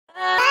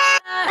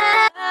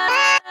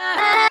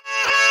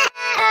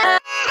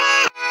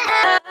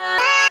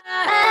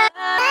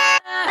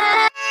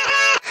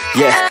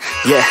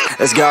yeah,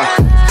 let's go.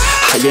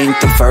 I ain't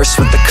the first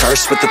with the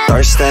curse, with the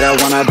thirst that I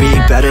wanna be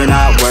better,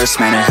 not worse,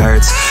 man it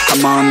hurts. I'm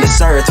on this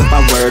earth with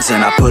my words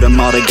and I put them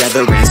all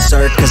together,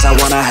 insert, cause I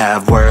wanna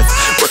have worth.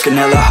 Working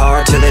hella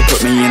hard till they put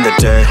me in the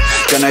dirt.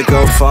 Gonna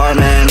go far,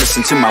 man,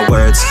 listen to my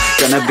words.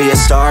 Gonna be a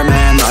star,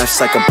 man,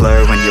 life's like a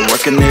blur. When you're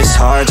working this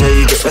hard till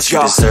you get what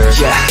you deserve.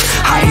 Yeah,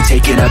 I ain't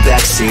taking a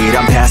backseat,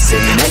 I'm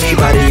passing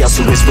anybody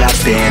else who is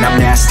rapping. I'm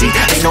nasty,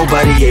 ain't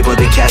nobody able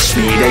to catch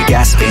me. They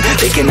gasping,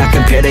 they cannot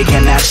compare, they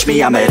can't match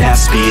me. I'm at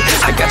half speed,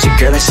 I got your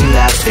girl and she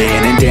laughing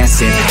and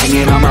dancing,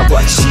 hanging on my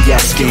butt, she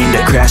asking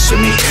to crash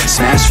with me,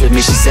 smash with me,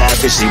 she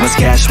savage, she wants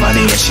cash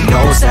money, and she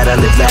knows that I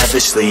live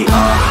lavishly.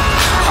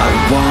 I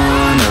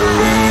wanna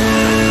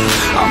live,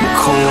 I'm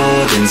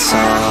cold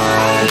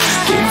inside,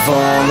 give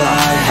all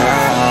I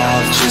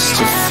have just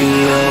to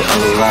feel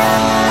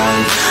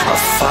alive. I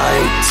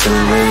fight to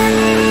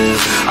live,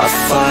 I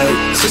fight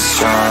to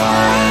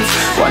strive,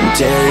 one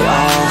day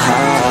I'll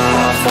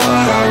have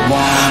what I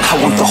want. I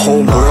want the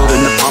whole world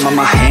in the palm of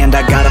my hand,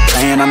 I got a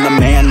plan, I'm the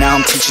man, now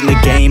I'm teaching the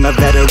game, a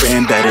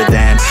veteran, better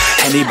than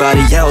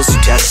anybody else who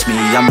tests me.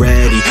 I'm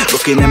ready,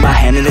 looking at my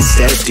hand and it's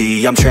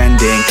steady. I'm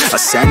trending,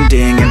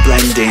 ascending and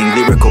blending,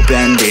 lyrical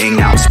bending.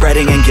 Now I'm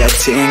spreading and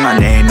getting my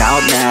name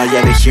out now.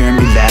 Yeah, they hearing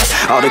me laugh,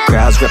 all the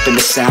crowds repping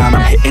the sound.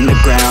 I'm hitting the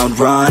ground,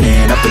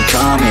 running, up and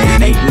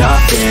coming, ain't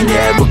nothing.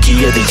 Yeah,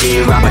 rookie of the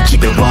year, I'ma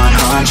keep it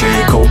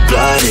 100.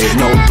 Cold-blooded,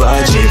 no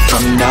budget,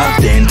 from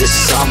nothing to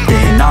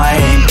something. I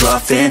ain't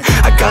bluffing,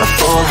 I got a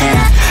full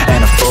hand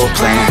and a full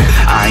plan.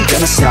 I ain't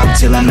gonna stop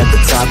till I'm at the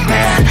top,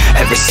 man.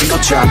 Every single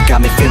drop got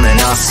me feeling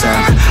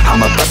awesome.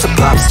 I'm about to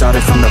pop,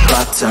 started from the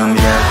bottom,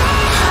 yeah.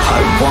 I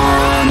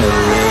wanna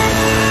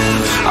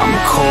live, I'm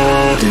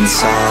cold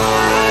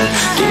inside,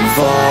 give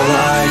all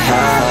I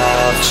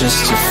have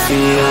just to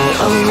feel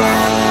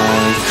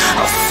alive.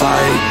 I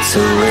fight to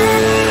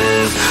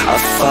live, I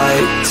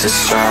fight to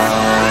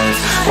strive,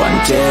 one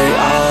day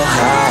I'll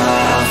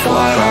have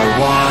what I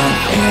want.